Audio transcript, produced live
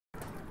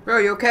Bro,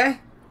 you okay?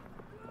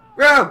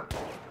 Bro!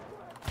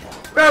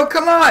 Bro,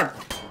 come on!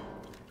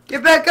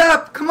 Get back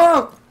up! Come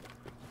on!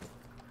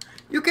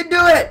 You can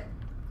do it!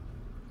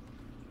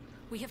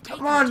 We have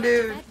Come on,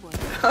 dude!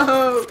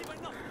 No!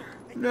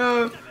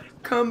 No!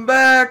 Come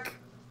back!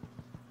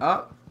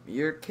 Oh,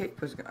 your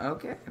cape was gone.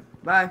 Okay,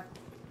 bye.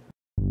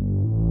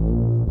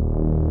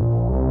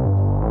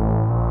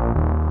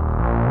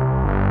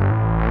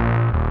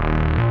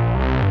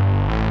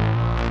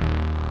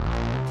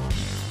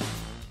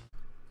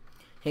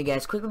 Hey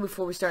guys, quickly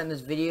before we start in this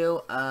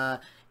video,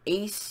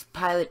 Ace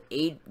Pilot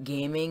 8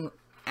 Gaming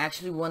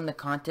actually won the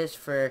contest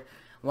for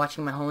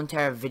watching my whole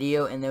entire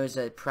video, and there was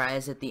a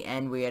prize at the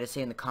end where you had to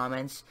say in the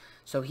comments.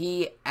 So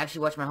he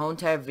actually watched my whole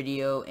entire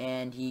video,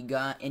 and he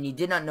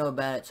did not know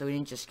about it, so he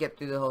didn't just skip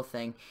through the whole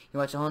thing. He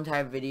watched the whole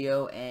entire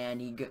video,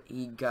 and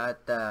he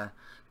got the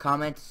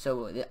comment,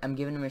 so I'm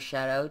giving him a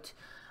shout out.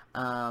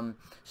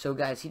 So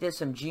guys, he did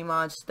some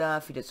Gmod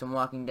stuff, he did some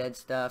Walking Dead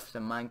stuff,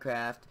 some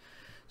Minecraft.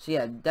 So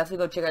yeah,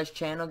 definitely go check out his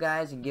channel,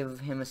 guys, and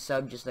give him a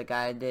sub just like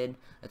I did.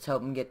 Let's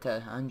help him get to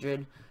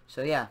 100.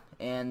 So yeah,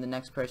 and the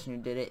next person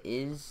who did it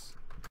is...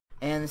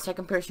 And the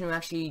second person who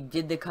actually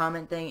did the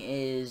comment thing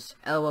is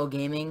LOL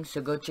Gaming.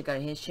 So go check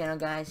out his channel,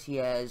 guys. He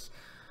has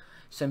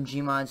some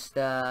Gmod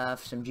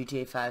stuff, some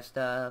GTA 5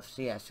 stuff.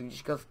 So yeah, so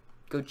just go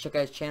check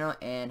out his channel,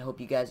 and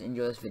hope you guys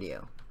enjoy this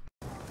video.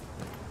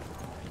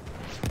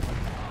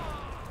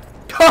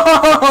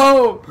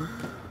 Oh!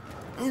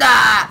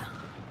 Nah!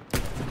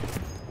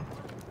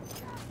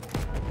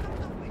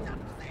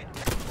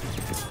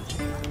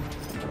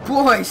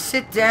 Boy,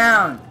 sit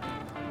down.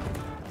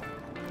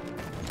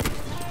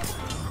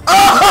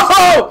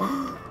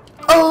 Oh!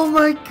 Oh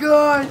my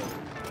god.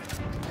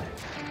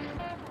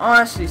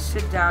 Honestly,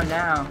 sit down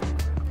now.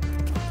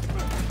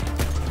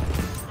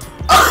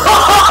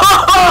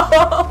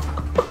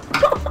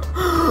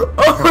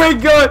 Oh my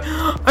god.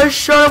 I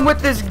shot him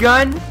with this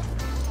gun.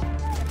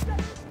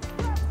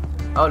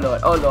 Oh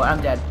lord,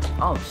 I'm dead.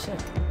 Oh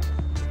shit.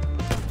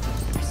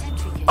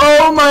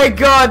 Oh my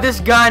god, this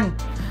gun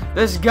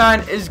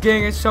is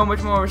getting so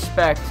much more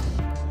respect.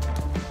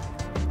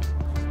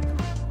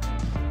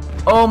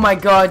 Oh my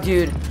god,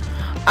 dude.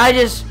 I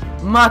just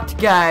mucked,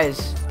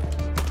 guys.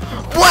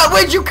 What?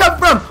 Where'd you come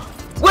from?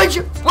 Where'd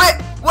you... What?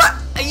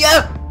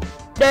 Yeah.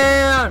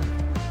 Down.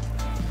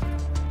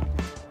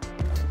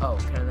 Oh,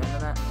 can I land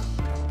on that?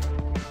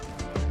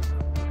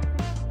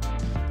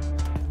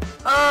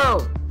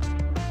 Oh.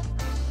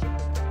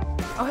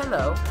 Oh,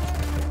 hello.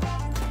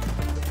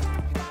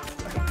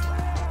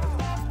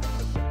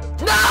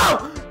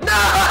 No!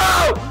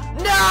 No!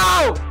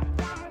 No!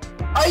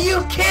 Are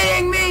you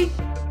kidding me?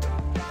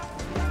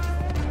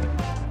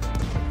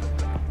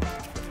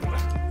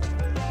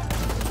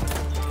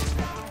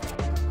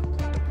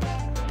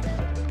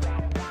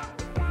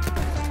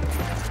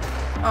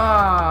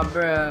 Oh,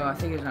 bro, I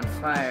think he was on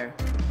fire.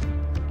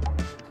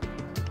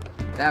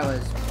 That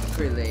was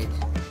pretty late.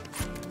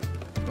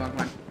 Come on, come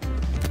on.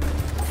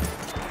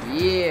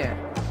 Yeah.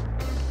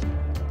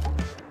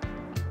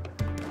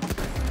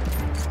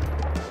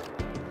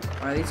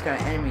 Or at least got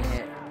an enemy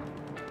hit.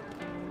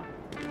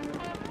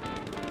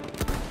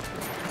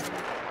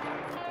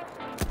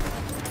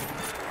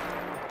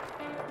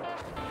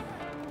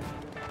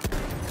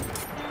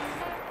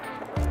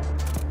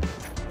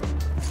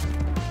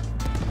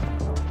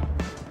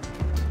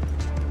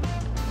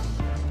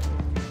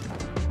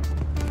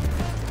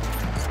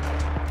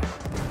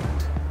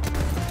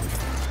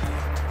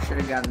 Should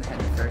have gotten the head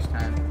the first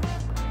time.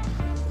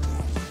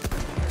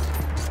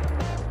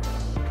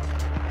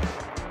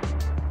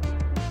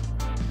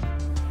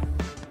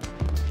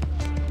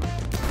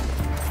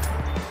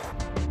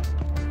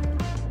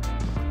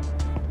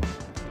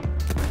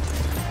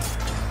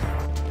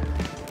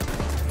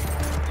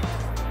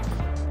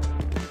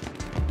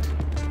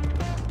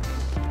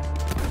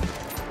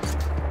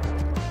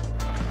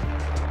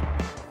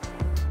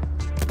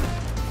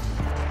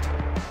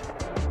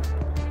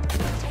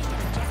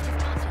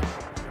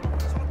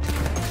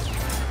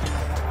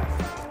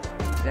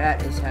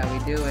 That is how we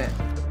do it.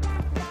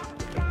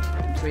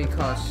 That's what you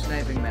call a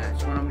sniping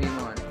match,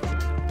 1v1.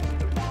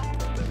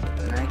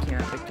 And I came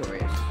out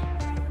victorious.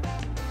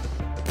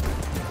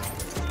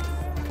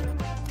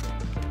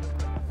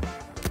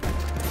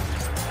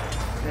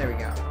 There we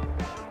go.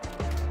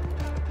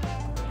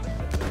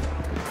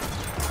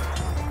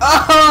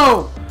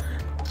 Oh!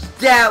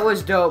 That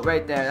was dope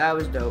right there. That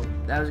was dope.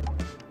 That was...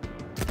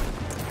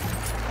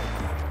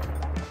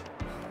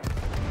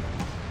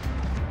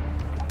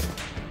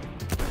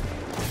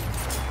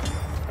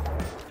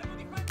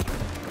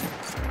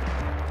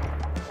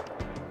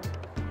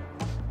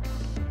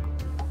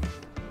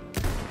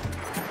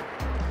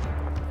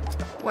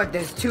 What,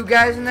 there's two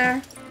guys in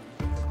there?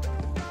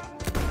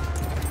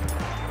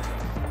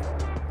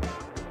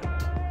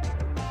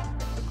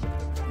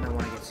 I don't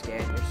want to get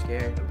scared. You're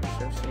scared. You're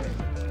so scared.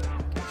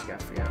 You just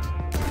gotta freak out.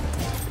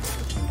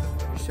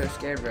 You're so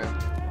scared, bro.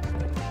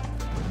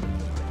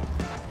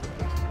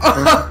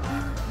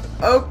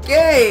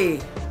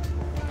 Okay.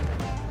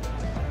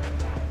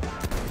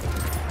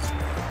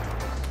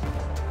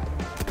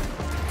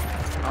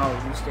 Oh,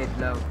 we stayed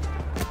low.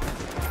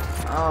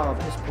 Oh,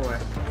 piss poor.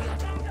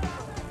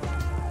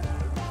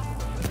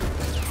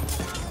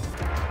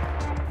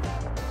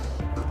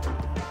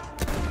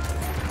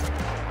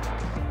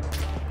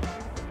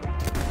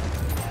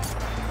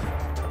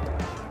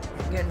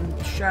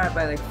 Getting shot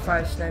by like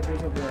 5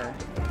 snipers over there.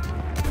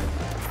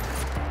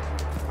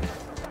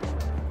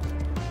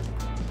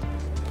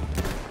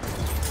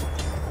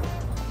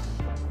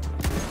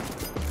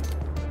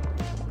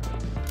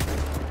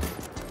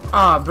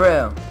 Aw, oh,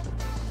 bro.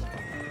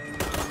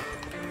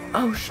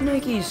 Oh,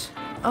 shnikes.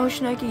 Oh,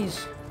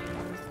 shnikes.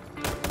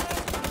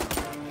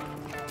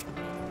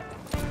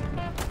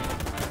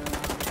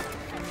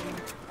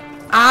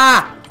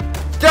 Ah!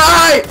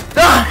 Die!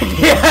 Die!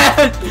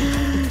 Yes!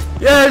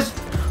 Yes!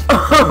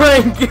 Oh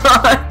my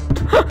god!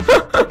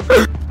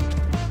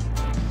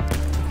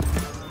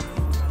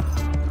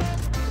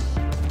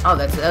 Oh,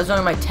 that was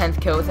only my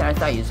 10th kill with it. I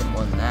thought you used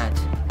more than that.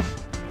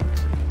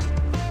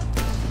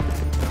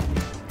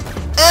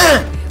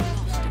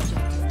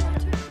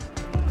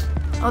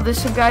 Oh, there's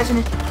some guys in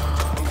it.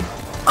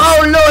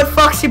 Oh, Lord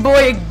Foxy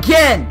Boy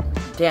again!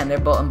 Damn, they're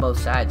both on both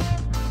sides.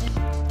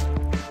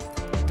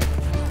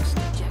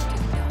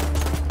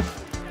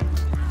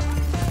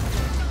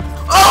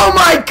 Oh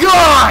my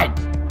god!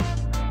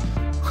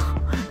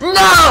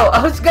 No! I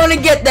was gonna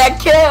get that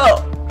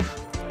kill!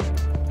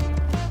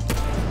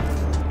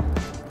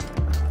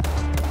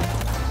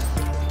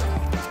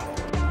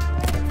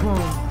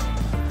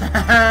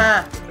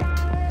 Haha!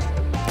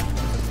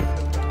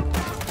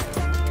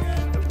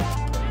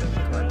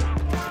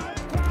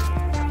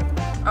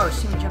 Oh,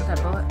 see me jump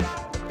that bullet?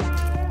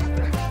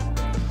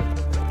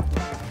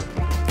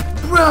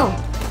 Bro!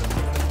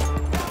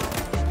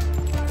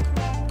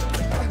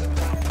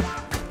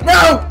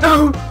 No!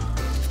 No!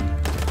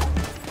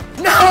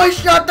 No, I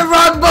shot the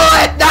wrong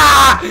bullet!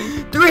 Ah!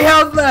 3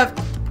 health left!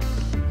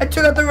 I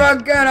took out the wrong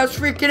gun, I was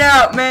freaking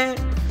out, man!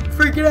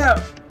 Freaking out!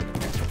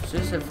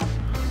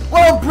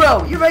 Whoa,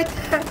 bro! You're right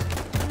there!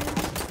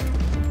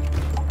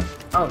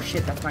 Oh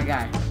shit, that's my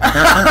guy.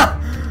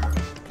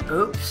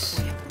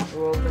 Oops.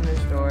 We'll open this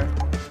door.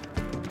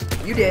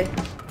 You did.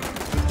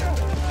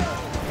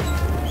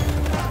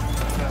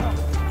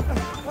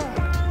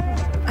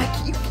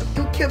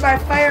 You killed my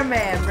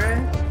fireman,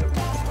 bruh.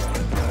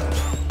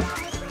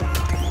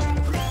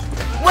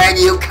 Where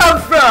do you come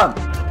from?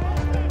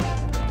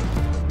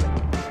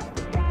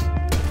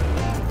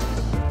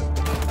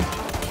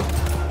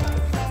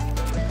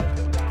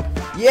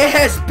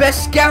 Yes,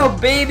 best scout,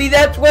 baby.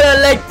 That's what I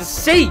like to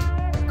see.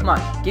 Come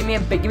on, give me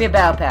a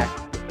battle pack.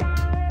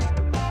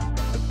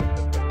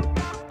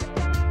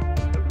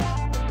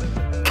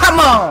 Come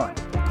on!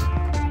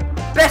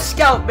 Best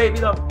scout, baby,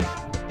 though.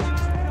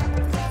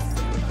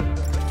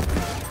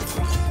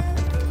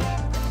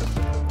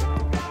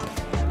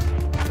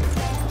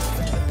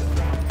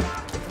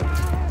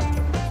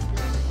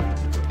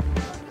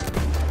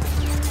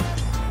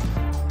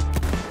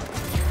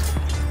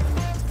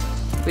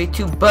 Way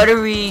too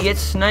buttery, get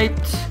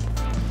sniped.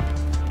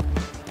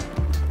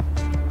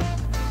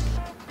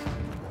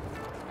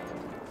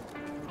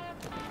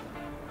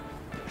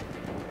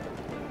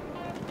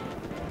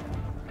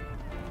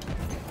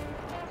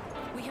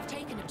 We have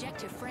taken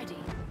objective Freddy.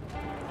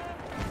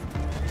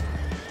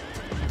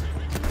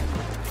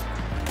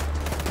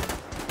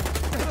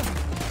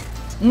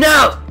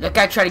 No! That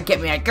guy tried to get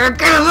me.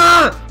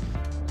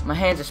 My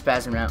hands are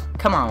spazzing out.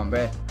 Come on,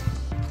 bruh.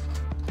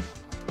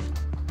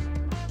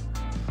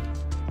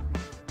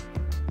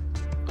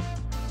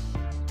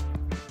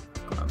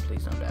 Come on,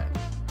 please don't die.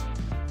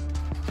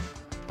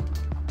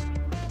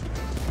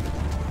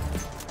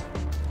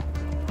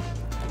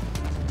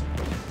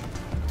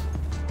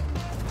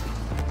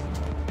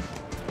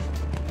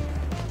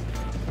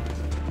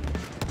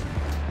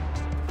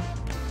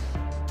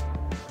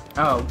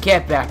 Oh,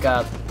 get back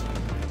up.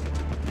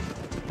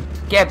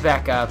 Get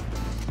back up.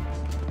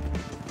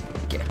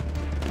 Get.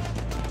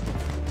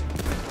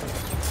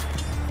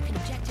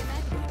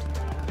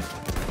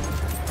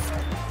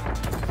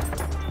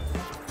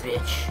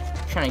 Bitch.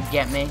 Trying to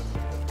get me.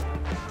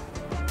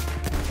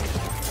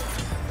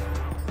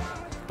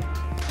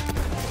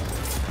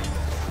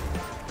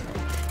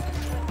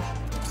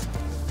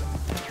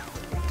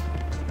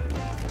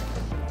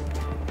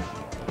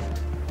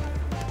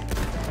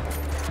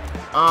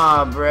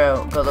 Aw, oh,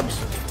 bro. Gullips.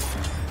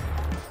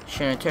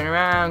 Shouldn't turn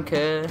around,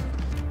 cuz.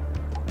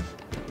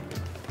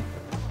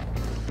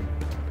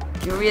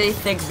 Do you really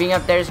think being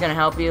up there is gonna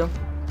help you?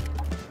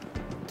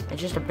 It's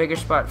just a bigger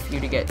spot for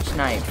you to get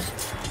sniped.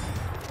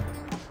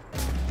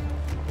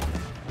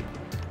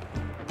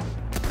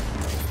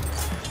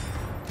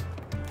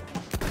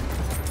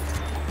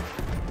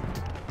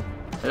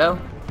 Hello?